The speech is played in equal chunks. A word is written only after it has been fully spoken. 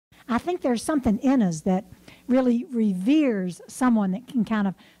I think there's something in us that really reveres someone that can kind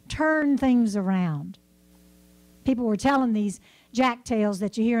of turn things around. People were telling these jack tales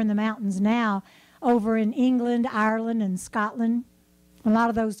that you hear in the mountains now over in England, Ireland, and Scotland. A lot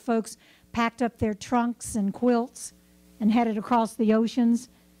of those folks packed up their trunks and quilts and headed across the oceans.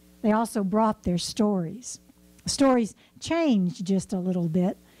 They also brought their stories. Stories changed just a little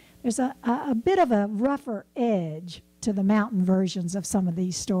bit. There's a bit of a rougher edge to the mountain versions of some of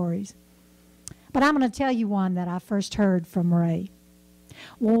these stories. But I'm going to tell you one that I first heard from Ray.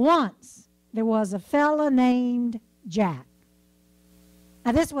 Well, once there was a fella named Jack.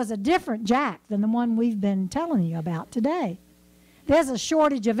 Now, this was a different Jack than the one we've been telling you about today. There's a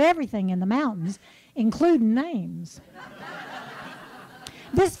shortage of everything in the mountains, including names.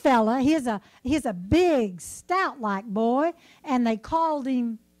 This fella, he's a big, stout-like boy, and they called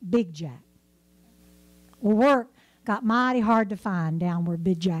him Big Jack. Well, work got mighty hard to find down where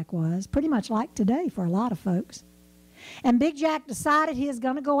Big Jack was, pretty much like today for a lot of folks. And Big Jack decided he was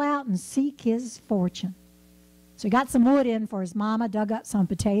going to go out and seek his fortune. So he got some wood in for his mama, dug up some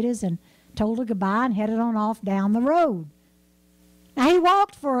potatoes, and told her goodbye and headed on off down the road. Now, he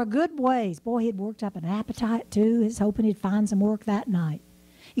walked for a good ways. Boy, he'd worked up an appetite, too. He was hoping he'd find some work that night.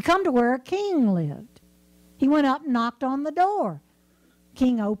 He come to where a king lived. He went up and knocked on the door.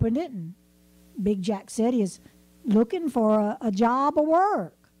 King opened it, and Big Jack said he was looking for a job of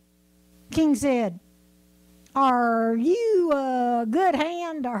work. King said, "Are you a good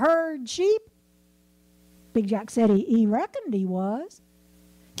hand to herd sheep?" Big Jack said he reckoned he was.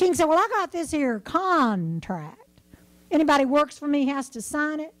 King said, "Well, I got this here contract. Anybody works for me has to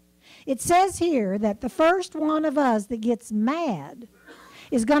sign it. It says here that the first one of us that gets mad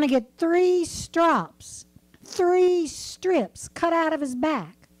is going to get 3 strips cut out of his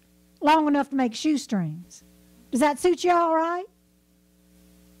back, long enough to make shoestrings. Does that suit you all right?"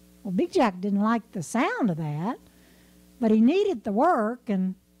 Well, Big Jack didn't like the sound of that, but he needed the work,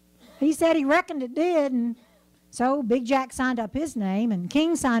 and he said he reckoned it did, and so Big Jack signed up his name, and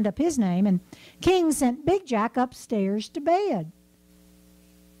King signed up his name, and King sent Big Jack upstairs to bed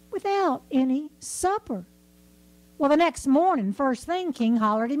without any supper. Well, the next morning, first thing, King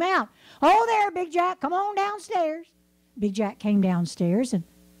hollered him out. "Oh, there, Big Jack, come on downstairs." Big Jack came downstairs, and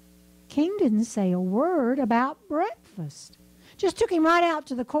King didn't say a word about breakfast. Just took him right out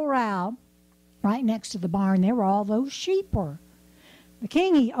to the corral, right next to the barn there where all those sheep were. The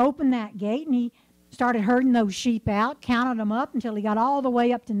king, he opened that gate, and he started herding those sheep out, counted them up until he got all the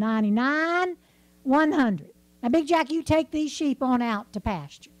way up to 99, 100. "Now, Big Jack, you take these sheep on out to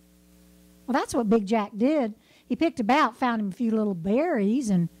pasture." Well, that's what Big Jack did. He picked about, found him a few little berries,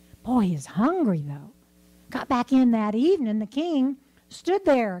 and boy, he was hungry, though. Got back in that evening. The king stood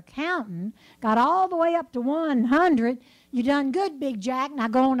there counting, got all the way up to 100. "You done good, Big Jack. Now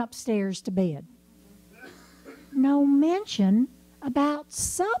go on upstairs to bed." No mention about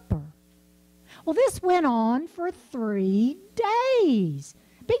supper. Well, this went on for 3 days.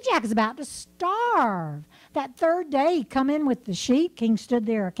 Big Jack is about to starve. That third day, he come in with the sheep. King stood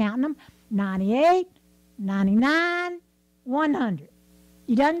there counting them. 98, 99, 100.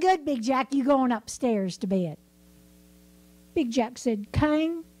 "You done good, Big Jack. You going upstairs to bed." Big Jack said,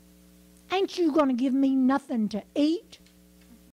 "King, ain't you going to give me nothing to eat?"